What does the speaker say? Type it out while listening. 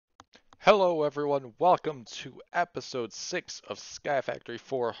Hello everyone, welcome to episode 6 of Skyfactory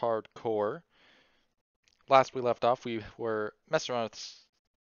 4 Hardcore. Last we left off, we were messing around with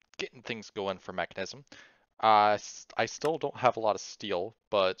getting things going for Mechanism. I still don't have a lot of steel,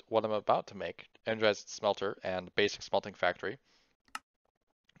 but what I'm about to make, Energized Smelter and Basic Smelting Factory,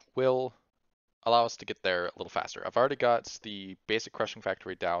 will allow us to get there a little faster. I've already got the Basic Crushing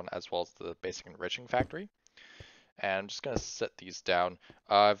Factory down as well as the Basic Enriching Factory. And I'm just going to set these down.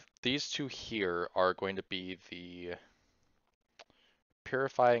 These two here are going to be the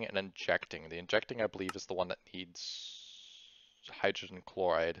purifying and injecting. The injecting, I believe, is the one that needs hydrogen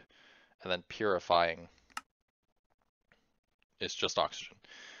chloride, and then purifying is just oxygen.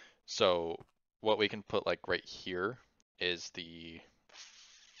 So what we can put like right here is the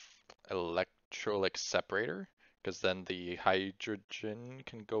electrolytic separator, because then the hydrogen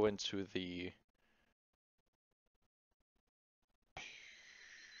can go into the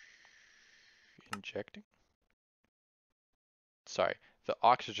injecting? Sorry, the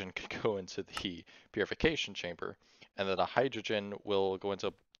oxygen could go into the purification chamber, and then the hydrogen will go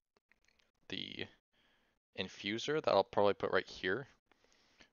into the infuser that I'll probably put right here.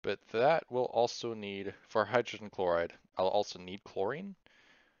 But that will also need, for hydrogen chloride, I'll also need chlorine,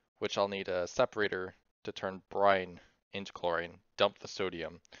 which I'll need a separator to turn brine into chlorine, dump the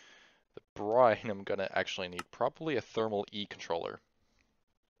sodium. The brine I'm gonna actually need probably a thermal E controller.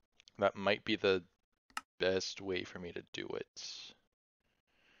 That might be the best way for me to do it.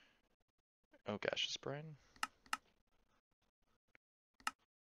 Oh gosh, is brine?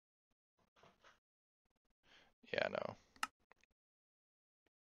 Yeah, no.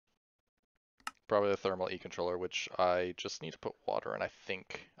 Probably the thermal E controller, which I just need to put water in, I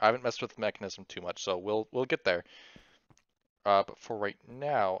think. I haven't messed with the mechanism too much, so we'll get there. But for right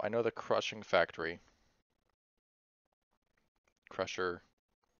now, I know the crushing factory. Crushing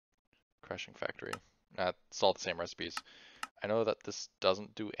factory. It's all the same recipes. I know that this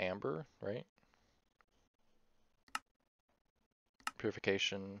doesn't do amber, right?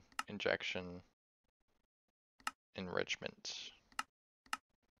 Purification, injection, enrichment.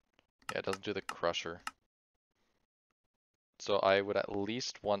 Yeah, it doesn't do the crusher. So I would at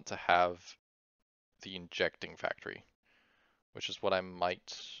least want to have the injecting factory, which is what I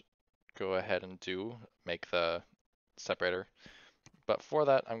might go ahead and do, make the separator. But for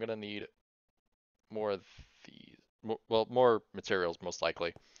that, I'm gonna need more of the, well, more materials most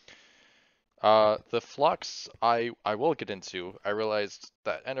likely. The flux I will get into. I realized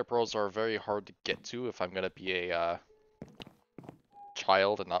that ender pearls are very hard to get to if I'm gonna be a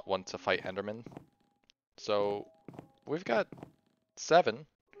child and not want to fight endermen. So we've got 7,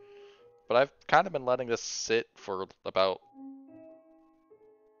 but I've kind of been letting this sit for about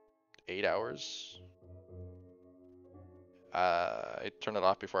 8 hours. I turned it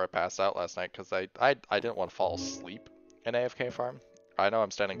off before I passed out last night because I didn't want to fall asleep in AFK farm. I know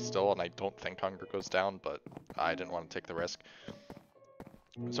I'm standing still and I don't think hunger goes down, but I didn't want to take the risk.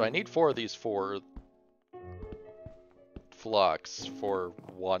 So I need 4 of these for flux for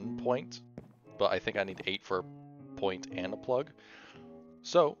 1 point, but I think I need 8 for a point and a plug.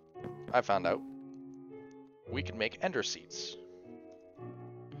 So I found out we can make ender seeds.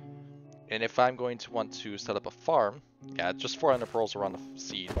 And if I'm going to want to set up a farm, yeah, just 4 ender pearls around the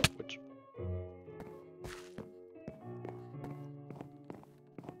seed,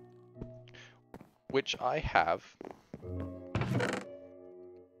 which I have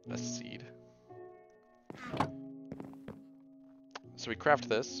a seed. So we craft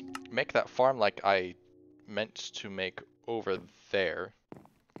this, make that farm like I meant to make over there.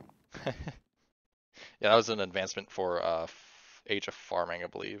 Yeah, that was an advancement for Age of Farming, I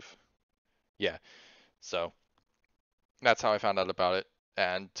believe. Yeah, so that's how I found out about it.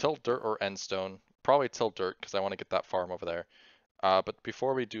 And till dirt or endstone, probably till dirt because I want to get that farm over there. But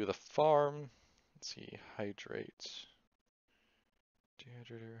before we do the farm, let's see, hydrate.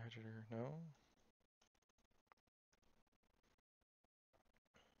 Dehydrator, no.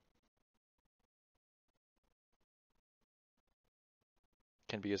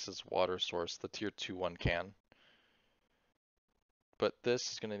 Can be used as water source. The tier 2 one can. But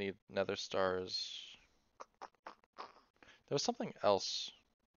this is going to need nether stars. There was something else,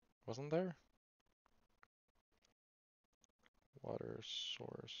 wasn't there? Water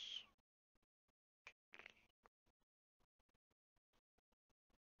source.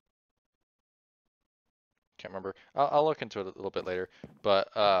 Can't remember. I'll look into it a little bit later. But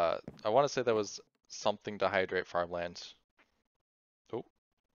I want to say there was something to hydrate farmland. Oh.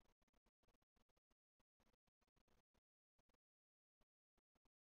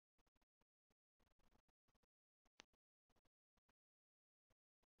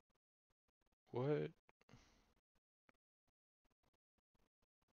 What?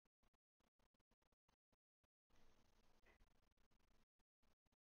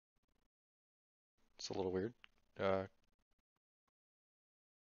 It's a little weird. Uh,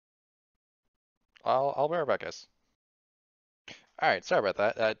 I'll be right back, guys. All right, sorry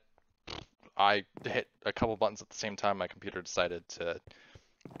about that. I hit a couple buttons at the same time. My computer decided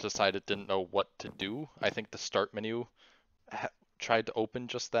it didn't know what to do. I think the start menu tried to open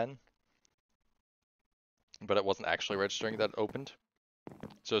just then, but it wasn't actually registering that it opened.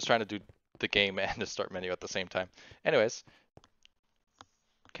 So it was trying to do the game and the start menu at the same time. Anyways,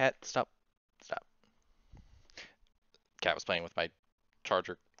 cat, stop, stop. Cat was playing with my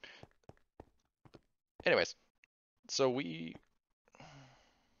charger. Anyways, so we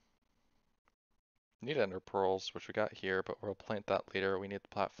need ender pearls, which we got here, but we'll plant that later. We need the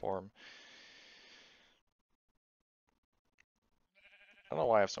platform. I don't know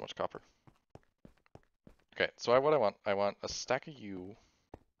why I have so much copper. Okay, so what I want a stack of U,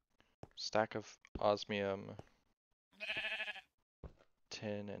 stack of osmium,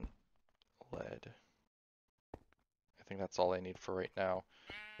 tin, and lead. I think that's all I need for right now.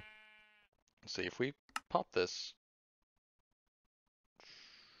 Let's see, if we pop this,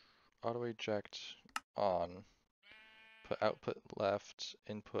 auto eject on, put output left,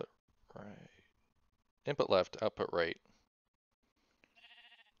 input right, input left, output right.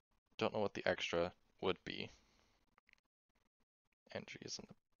 Don't know what the extra would be. Energy is in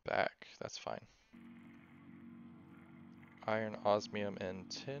the back, that's fine. Iron, osmium, and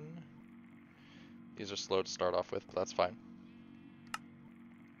tin. These are slow to start off with, but that's fine.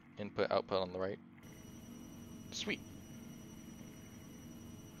 Input, output on the right. Sweet.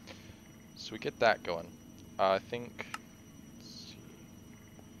 So we get that going. I think, let's see.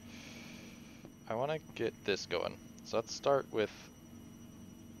 I want to get this going. So let's start with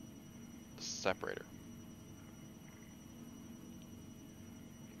the separator,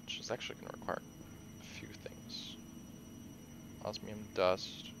 which is actually going to require a few things. Osmium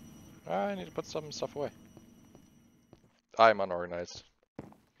dust. I need to put some stuff away. I'm unorganized.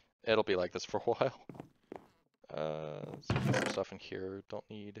 It'll be like this for a while. Some more stuff in here. Don't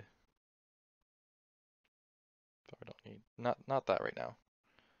need. Probably don't need. Not that right now.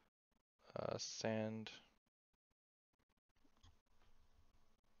 Sand.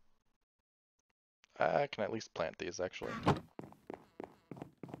 I can at least plant these actually.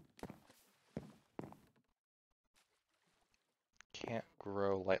 Can't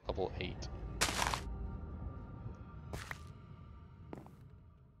grow light level 8.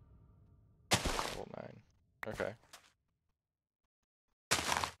 Level 9. Okay.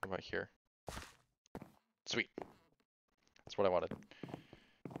 What about here? Sweet. That's what I wanted.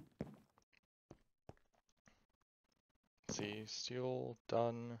 Let's see, steel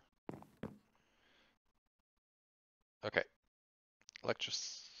done. Okay. Electric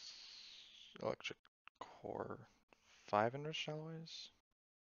core. 5 enriched alloys.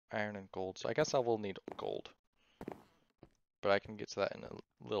 Iron and gold. So I guess I will need gold. But I can get to that in a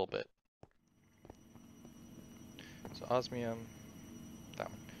little bit. So osmium. That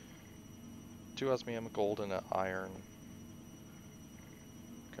one. 2 osmium, gold, and an iron.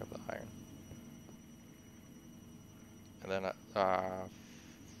 Grab the iron. And then,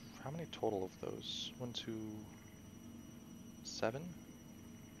 how many total of those? 1, 2, 7?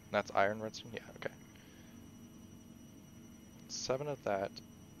 That's iron redstone? Yeah, okay. 7 of that.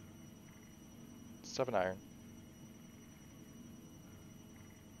 7 iron.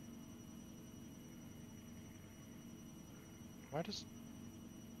 Why does...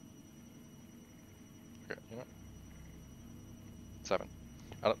 Okay, you know what? 7.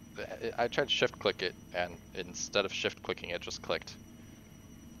 I tried to shift click it, and instead of shift clicking it, just clicked.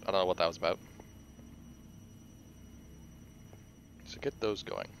 I don't know what that was about. So get those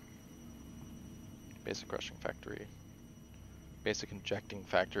going. Basic crushing factory. Basic injecting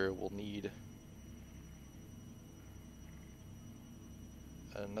factory will need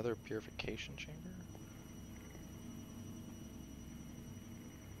another purification chamber.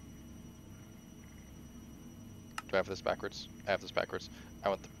 Do I have this backwards? I have this backwards. I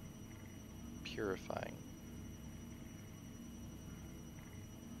want the purifying.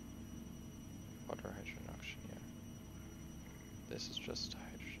 Water, hydrogen, oxygen, yeah. This is just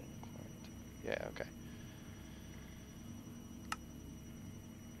hydrogen chloride. Yeah, okay.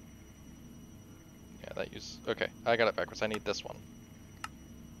 Yeah, that use. Okay, I got it backwards. I need this one.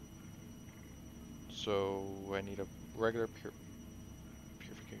 So I need a regular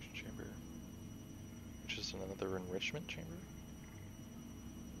purification chamber, which is another enrichment chamber.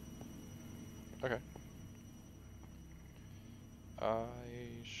 Okay. I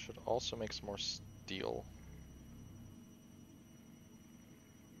should also make some more steel.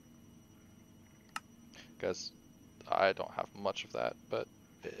 Because I don't have much of that, but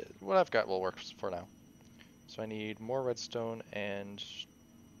what I've got will work for now. So I need more redstone and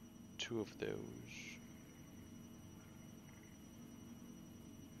 2 of those.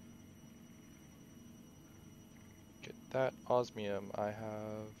 Get that osmium. I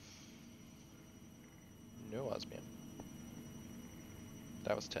have no osmium.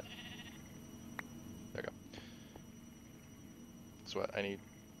 That was 10. There we go. So what, I need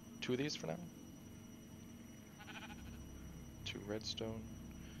 2 of these for now? 2 redstone.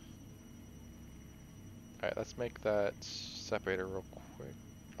 Alright, let's make that separator real quick.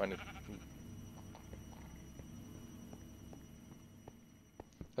 Oh, I need...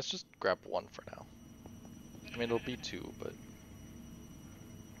 Let's just grab 1 for now. I mean, it'll be 2, but...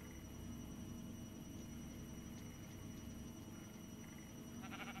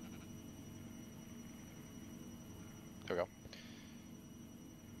 There we go.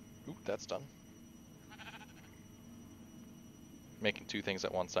 Ooh, that's done. Making 2 things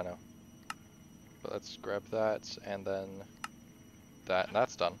at once, I know. But let's grab that, and then that, and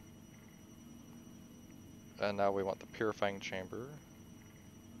that's done. And now we want the purifying chamber.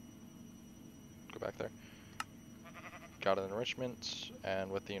 Go back there. Got an enrichment,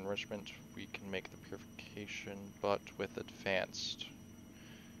 and with the enrichment we can make the purification, but with advanced.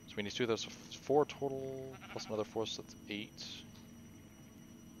 So we need 2 of those, 4 total, plus another 4, so that's 8.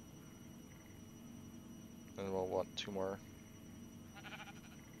 And we'll want 2 more.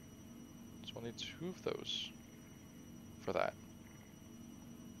 So we'll need 2 of those for that.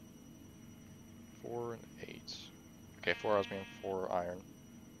 4 and 8. Okay, 4 osmium, 4 iron.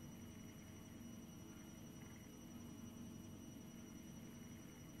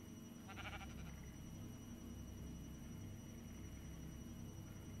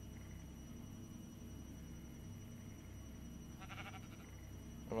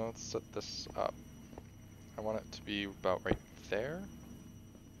 Well, let's set this up. I want it to be about right there.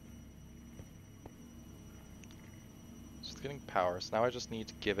 So it's getting power, so now I just need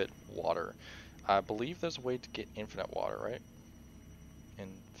to give it water. I believe there's a way to get infinite water, right?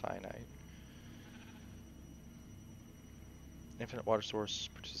 Infinite. Infinite water source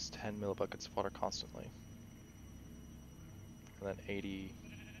produces 10 millibuckets of water constantly. And then 80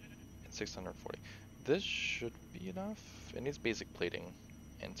 and 640. This should be enough. It needs basic plating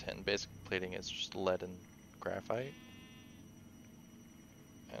and 10. Basic plating is just lead and graphite.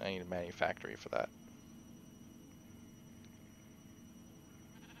 And I need a manufactory for that.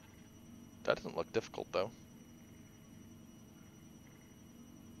 That doesn't look difficult though.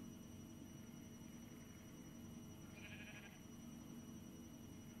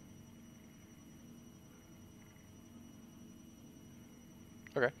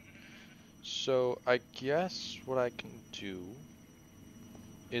 Okay. So I guess what I can do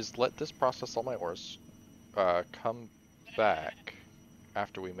is let this process all my ores, come back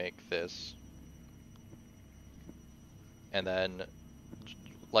after we make this, and then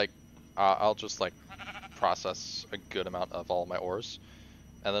like I'll just like process a good amount of all my ores,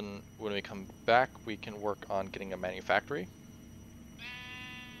 and then when we come back we can work on getting a manufactory,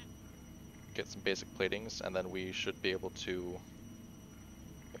 get some basic platings, and then we should be able to,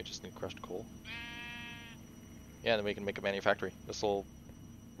 we just need crushed coal. Yeah, and then we can make a manufactory. This will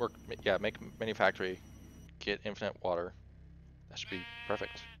work. Yeah, make a manufactory, get infinite water. That should be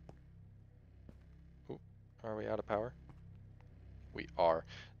perfect. Ooh, are we out of power? We are.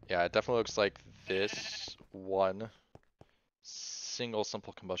 Yeah, it definitely looks like this one single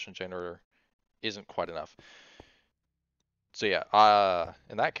simple combustion generator isn't quite enough. So yeah,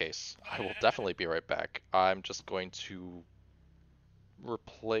 in that case, I will definitely be right back. I'm just going to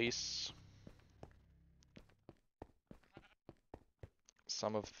replace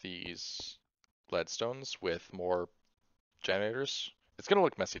some of these leadstones with more generators. It's gonna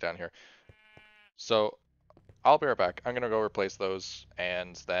look messy down here. So I'll be right back. I'm gonna go replace those,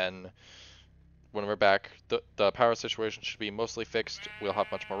 and then when we're back, the power situation should be mostly fixed. We'll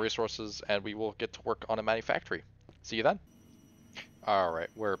have much more resources, and we will get to work on a manufactory. See you then. Alright,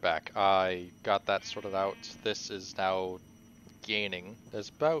 we're back. I got that sorted out. This is now gaining. There's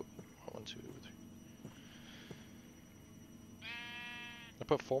about 1, 2, 3. I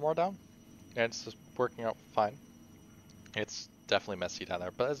put 4 more down, and it's just working out fine. It's definitely messy down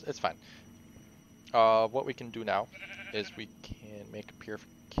there, but it's fine. What we can do now is we can make a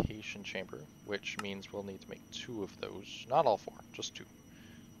purification chamber, which means we'll need to make 2 of those. Not all 4, just 2.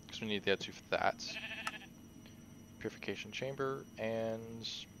 Because we need the other 2 for that. Purification chamber and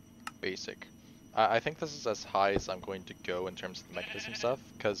basic. I think this is as high as I'm going to go in terms of the mechanism stuff,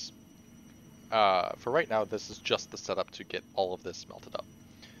 because For right now, this is just the setup to get all of this melted up.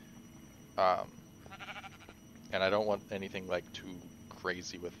 Um, and I don't want anything like too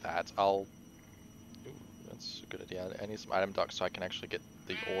crazy with that. Ooh, that's a good idea. I need some item ducts so I can actually get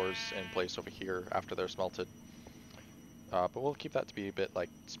the ores in place over here after they're smelted. But we'll keep that to be a bit like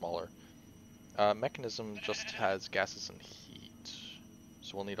smaller. Mechanism just has gases and heat,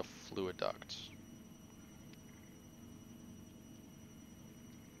 so we'll need a fluid duct.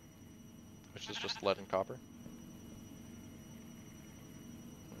 Which is just lead and copper.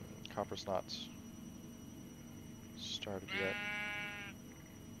 Copper's not started yet.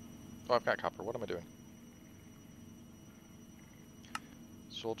 Oh, I've got copper. What am I doing?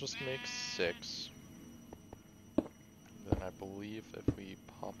 So we'll just make 6. Then I believe if we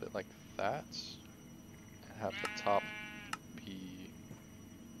pop it like that, and have the top be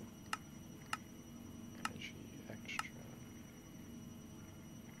energy extra.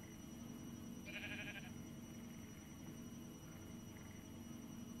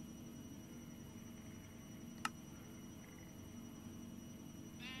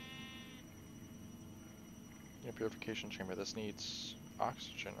 Yeah, purification chamber. This needs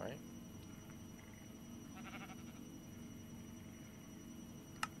oxygen, right?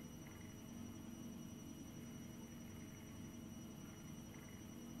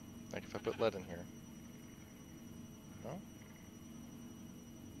 Like if I put lead in here. No?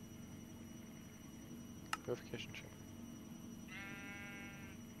 Purification chamber.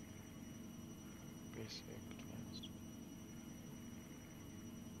 Basic, advanced.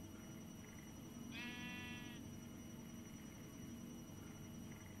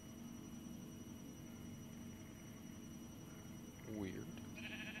 Weird.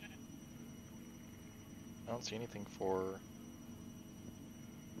 I don't see anything for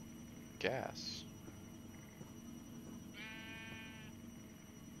gas.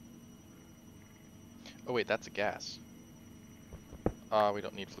 Oh wait, that's a gas. We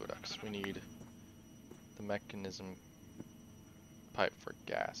don't need fluid ducts. We need the mechanism pipe for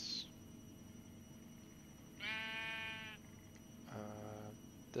gas.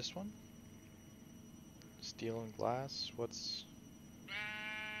 This one? Steel and glass? What's...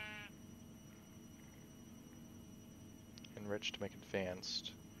 enriched to make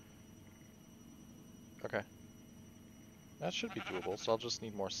advanced. Okay. That should be doable, so I'll just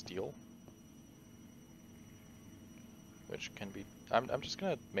need more steel. Which can be... I'm just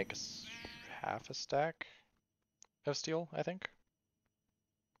gonna make half a stack of steel, I think.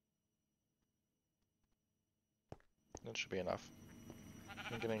 That should be enough.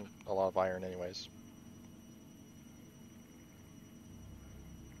 I'm getting a lot of iron anyways.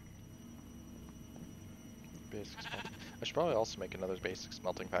 Basic smelting. I should probably also make another basic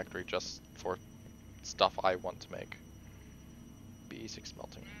smelting factory just for stuff I want to make. Basic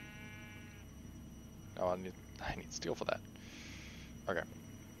smelting. Oh, I need steel for that. Okay.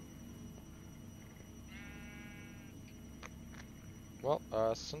 Well,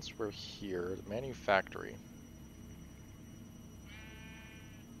 since we're here, the manufactory.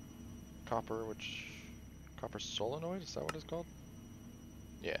 Copper, copper solenoid, is that what it's called?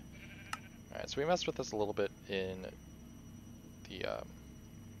 Yeah. Alright, so we messed with this a little bit in the,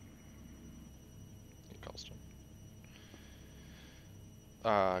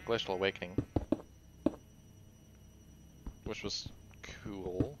 Glacial Awakening, which was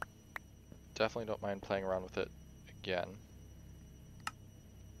cool. Definitely don't mind playing around with it again.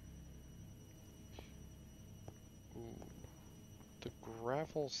 Ooh. The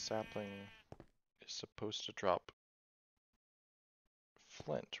gravel sapling is supposed to drop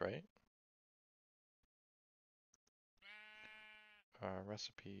flint, right?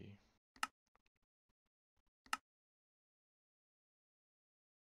 Recipe.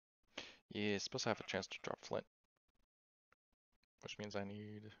 Yeah, it's supposed to have a chance to drop flint. Which means I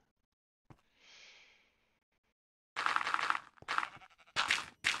need...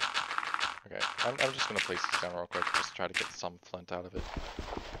 Okay, I'm just gonna place this down real quick, just to try to get some flint out of it.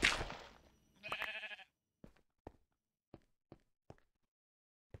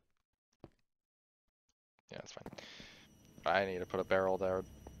 Yeah, that's fine. I need to put a barrel there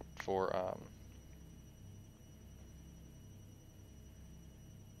for,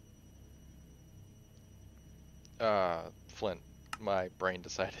 flint. My brain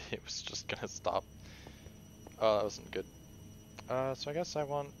decided it was just gonna stop. Oh, that wasn't good. So I guess I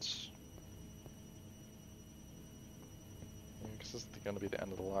want... because this is gonna be the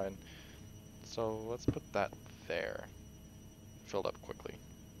end of the line. So let's put that there. Filled up quickly.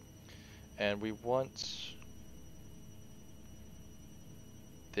 And we want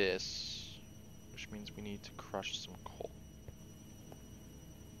this, which means we need to crush some coal.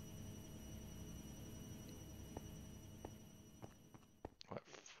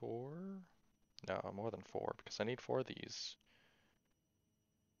 4? No, more than 4, because I need 4 of these.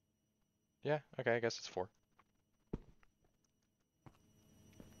 Yeah, okay, I guess it's 4.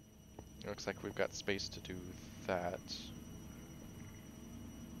 It looks like we've got space to do that.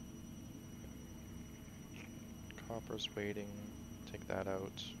 Copper's waiting. Take that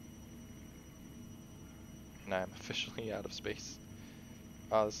out. And I'm officially out of space.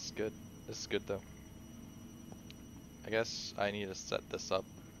 Oh, this is good. This is good though. I guess I need to set this up.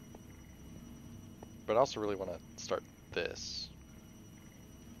 But I also really want to start this.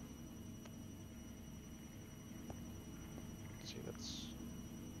 Let's see, that's...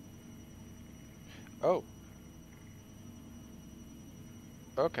 Oh!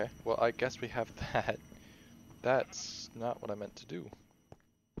 Okay, well I guess we have that. That's not what I meant to do.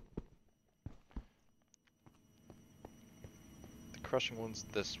 The crushing one's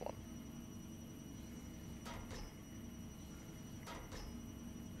this one.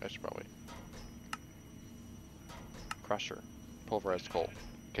 I should probably... Crusher. Pulverized coal.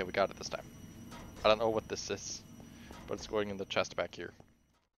 Okay, we got it this time. I don't know what this is, but it's going in the chest back here.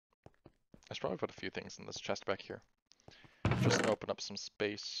 I should probably put a few things in this chest back here. Just to open up some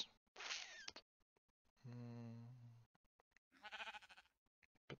space.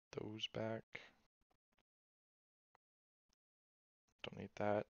 Put those back. Don't need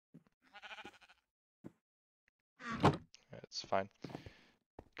that. It's fine.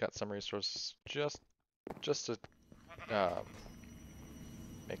 Got some resources just to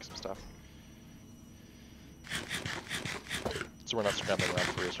make some stuff. So we're not scrambling around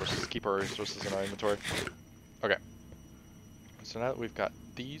for resources. Keep our resources in our inventory. Okay. So now that we've got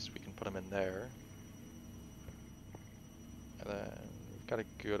these, we can put them in there. And then we've got a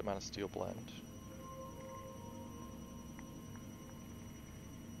good amount of steel blend.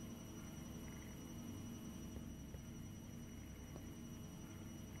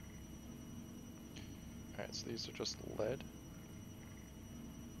 Alright, so these are just lead.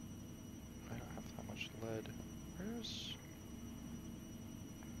 I don't have that much lead. Where's...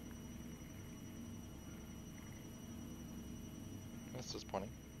 That's disappointing.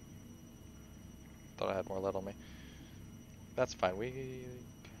 Thought I had more lead on me. That's fine, we...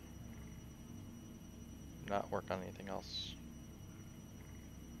 not work on anything else.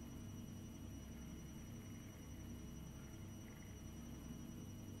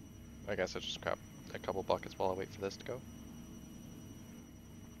 I guess I just grab a couple buckets while I wait for this to go.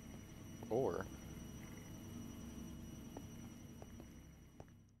 Or...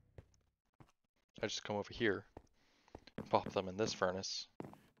 I just come over here, pop them in this furnace,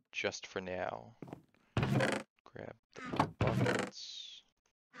 just for now. Grab the buckets.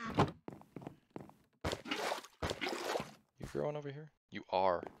 You growing over here? You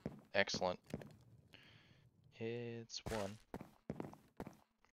are. Excellent. It's 1.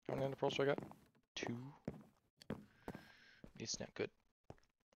 How many ender pearls do I got? 2. It's not good.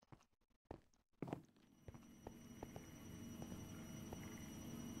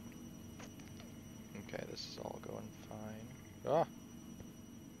 Okay, this is all going fine. Ah!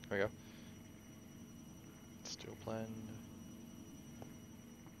 There we go. Steel blend.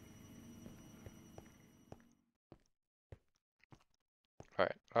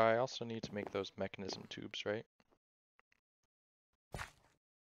 Alright, I also need to make those mechanism tubes, right?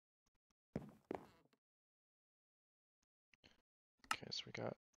 Okay, so we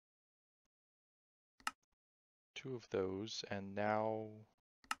got 2 of those, and now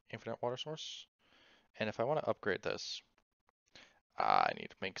infinite water source. And if I want to upgrade this, I need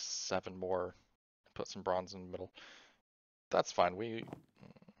to make 7 more and put some bronze in the middle. That's fine, we'll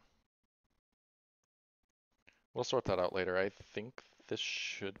sort that out later. I think this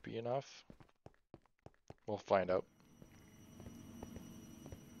should be enough. We'll find out.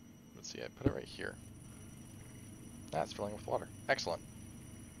 Let's see, I put it right here. That's filling with water. Excellent.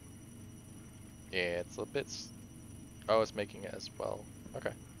 Yeah, it's a bit... Oh, it's making it as well.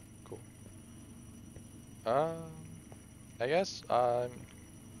 Okay, cool. I guess I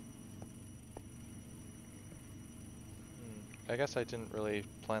guess I didn't really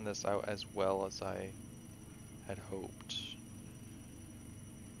plan this out as well as I had hoped.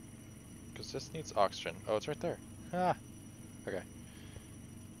 Because this needs oxygen. Oh, it's right there. Ah! Okay.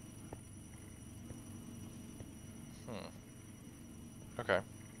 Okay.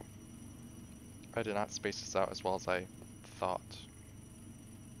 I did not space this out as well as I thought.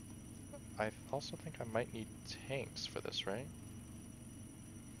 I also think I might need tanks for this, right?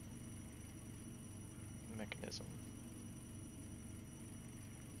 Mechanism.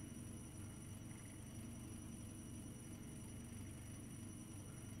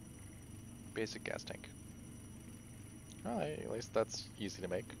 Basic gas tank. Alright, at least that's easy to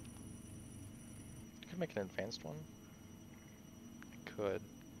make. I could make an advanced one. I could.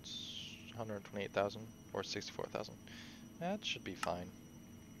 It's 128,000 or 64,000. That should be fine.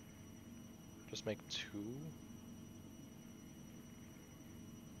 Just make 2.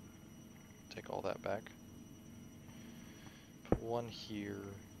 Take all that back. Put 1 here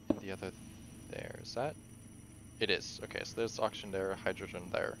and the other there. Is that? It is. Okay, so there's oxygen there, hydrogen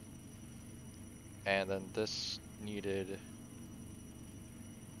there. And then this needed...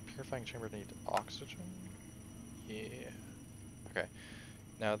 Purifying chamber need oxygen? Yeah. Okay.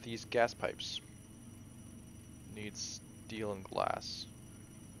 Now these gas pipes need steel and glass.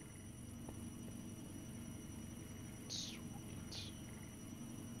 Sweet.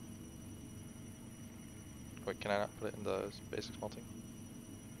 Wait, can I not put it in the basic smelting?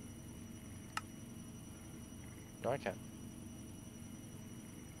 No, I can't.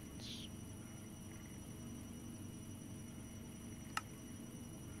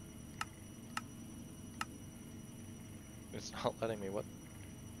 It's not letting me, what?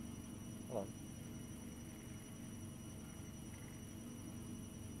 Hold on.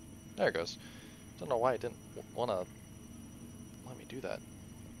 There it goes. Don't know why it didn't want to let me do that.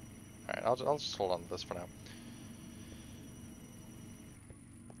 Alright, I'll just hold on to this for now.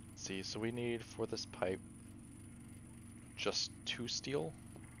 Let's see, so we need for this pipe just 2 steel,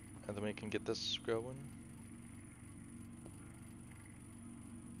 and then we can get this going.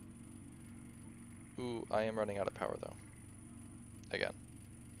 Ooh, I am running out of power though. Again.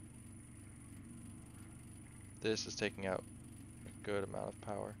 This is taking out a good amount of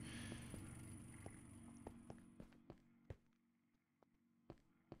power.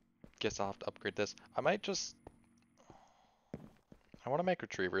 Guess I'll have to upgrade this. I might just... I want to make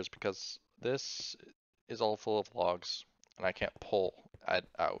retrievers because this is all full of logs and I can't pull it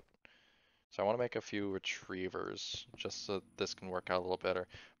out. So I want to make a few retrievers just so this can work out a little better.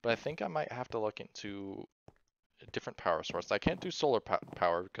 But I think I might have to look into a different power source. I can't do solar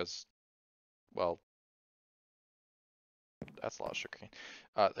power because, well, that's a lot of sugarcane.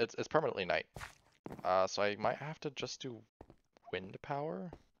 It's permanently night. So I might have to just do wind power,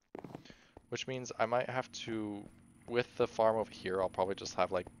 which means I might have to, with the farm over here, I'll probably just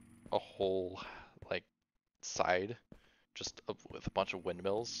have like a whole like side just with a bunch of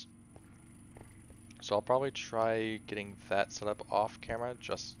windmills. So I'll probably try getting that set up off camera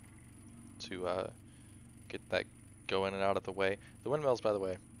just to get that going and out of the way. The windmills, by the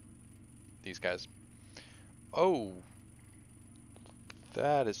way, these guys. Oh,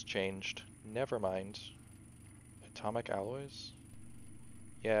 that has changed. Never mind. Atomic alloys?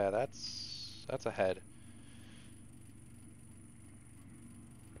 Yeah, that's ahead.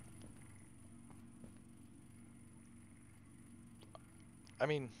 I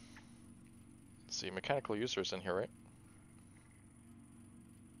mean, let's see, mechanical users in here, right?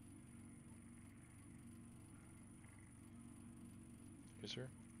 User.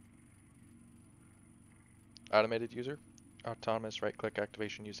 Automated user. Autonomous right-click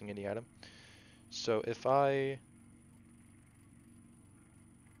activation using any item. So if I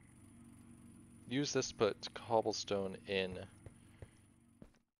use this to put cobblestone in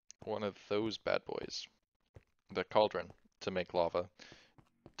one of those bad boys, the cauldron, to make lava,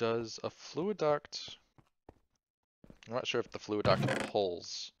 does a fluid duct... I'm not sure if the fluid duct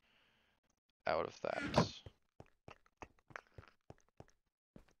pulls out of that.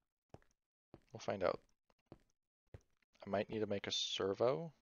 We'll find out. I might need to make a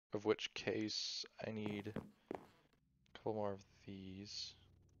servo, of which case I need a couple more of these.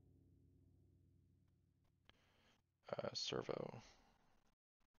 Servo.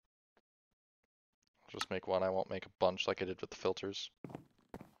 I'll just make one, I won't make a bunch like I did with the filters.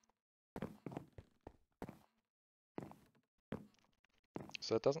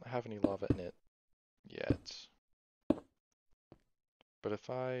 So it doesn't have any lava in it yet. But if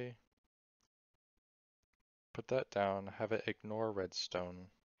I put that down, have it ignore redstone.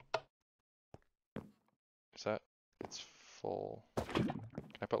 Is that... it's full. Can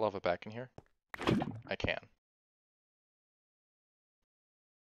I put lava back in here? I can.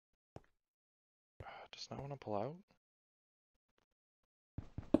 Does not want to pull out?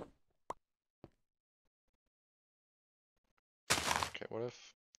 Okay, what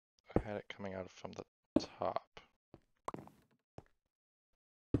if I had it coming out from the top?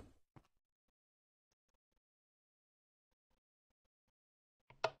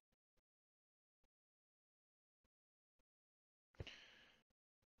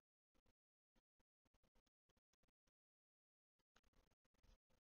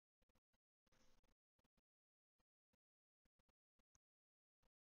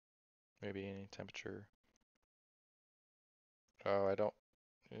 Maybe any temperature. Oh, I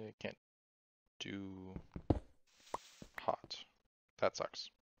can't do hot. That sucks.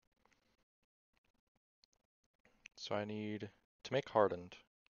 So I need to make hardened.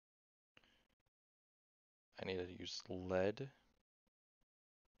 I need to use lead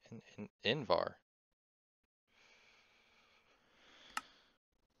and Invar.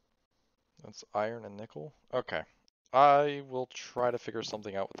 That's iron and nickel. Okay. I will try to figure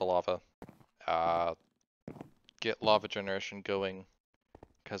something out with the lava. Uh, get lava generation going,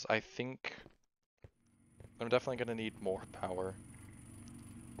 because I think I'm definitely going to need more power.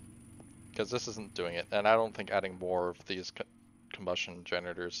 Because this isn't doing it, and I don't think adding more of these combustion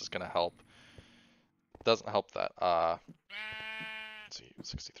generators is going to help. Doesn't help that. Let's see,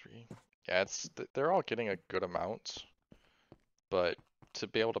 63. Yeah, they're all getting a good amount, but to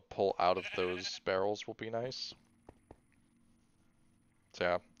be able to pull out of those barrels will be nice.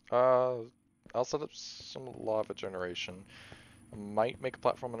 So yeah, I'll set up some lava generation. Might make a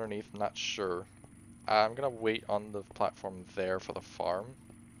platform underneath, I'm not sure. I'm gonna wait on the platform there for the farm.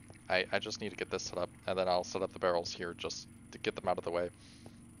 I just need to get this set up, and then I'll set up the barrels here just to get them out of the way.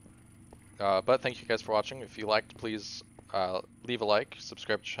 But thank you guys for watching. If you liked, please leave a like,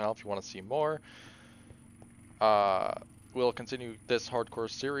 subscribe to the channel if you want to see more. We'll continue this hardcore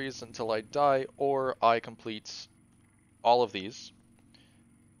series until I die, or I complete all of these.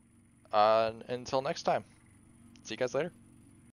 Until next time. See you guys later.